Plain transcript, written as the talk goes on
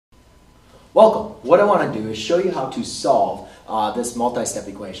Welcome. What I want to do is show you how to solve this multi-step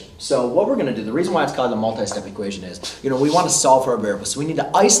equation. So what we're going to do, the reason why it's called a multi-step equation is, we want to solve for a variable. So we need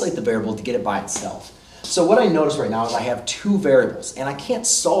to isolate the variable to get it by itself. So what I notice right now is I have two variables, and I can't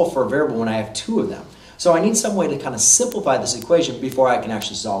solve for a variable when I have two of them. So I need some way to kind of simplify this equation before I can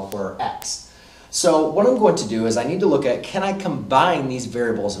actually solve for x. So what I'm going to do is I need to look at, can I combine these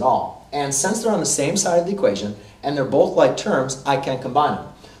variables at all? And since they're on the same side of the equation, and they're both like terms, I can combine them.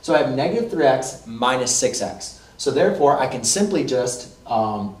 So I have negative 3x minus 6x. So therefore, I can simply just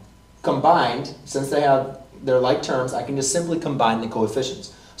combine, since they're like terms, I can just simply combine the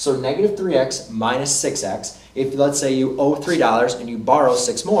coefficients. So negative 3x minus 6x, if let's say you owe $3 and you borrow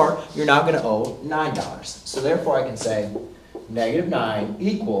 6 more, you're now going to owe $9. So therefore, I can say negative 9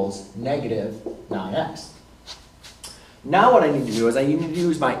 equals negative 9x. Now what I need to do is I need to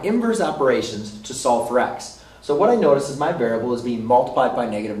use my inverse operations to solve for x. So what I notice is my variable is being multiplied by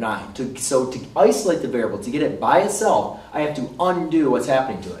negative 9. So to isolate the variable, to get it by itself, I have to undo what's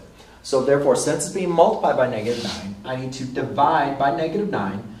happening to it. So therefore, since it's being multiplied by negative 9, I need to divide by negative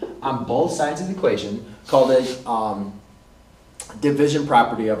 9 on both sides of the equation, called a division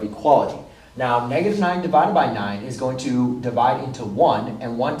property of equality. Now, negative 9 divided by 9 is going to divide into 1,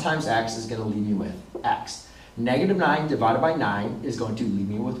 and 1 times x is going to leave me with x. Negative 9 divided by 9 is going to leave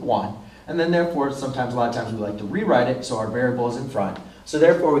me with 1. And then therefore, a lot of times we like to rewrite it so our variable is in front. So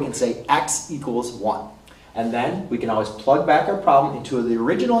therefore, we can say x equals 1. And then we can always plug back our problem into the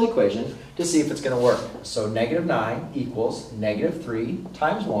original equation to see if it's going to work. So negative 9 equals negative 3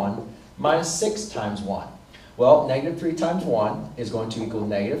 times 1 minus 6 times 1. Well, negative 3 times 1 is going to equal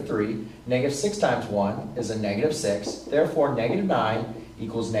negative 3. Negative 6 times 1 is a negative 6. Therefore, negative 9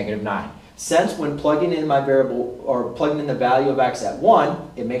 equals negative 9. Since when plugging in my variable, or plugging in the value of x at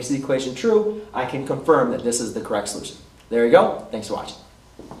 1, it makes the equation true, I can confirm that this is the correct solution. There you go. Thanks for watching.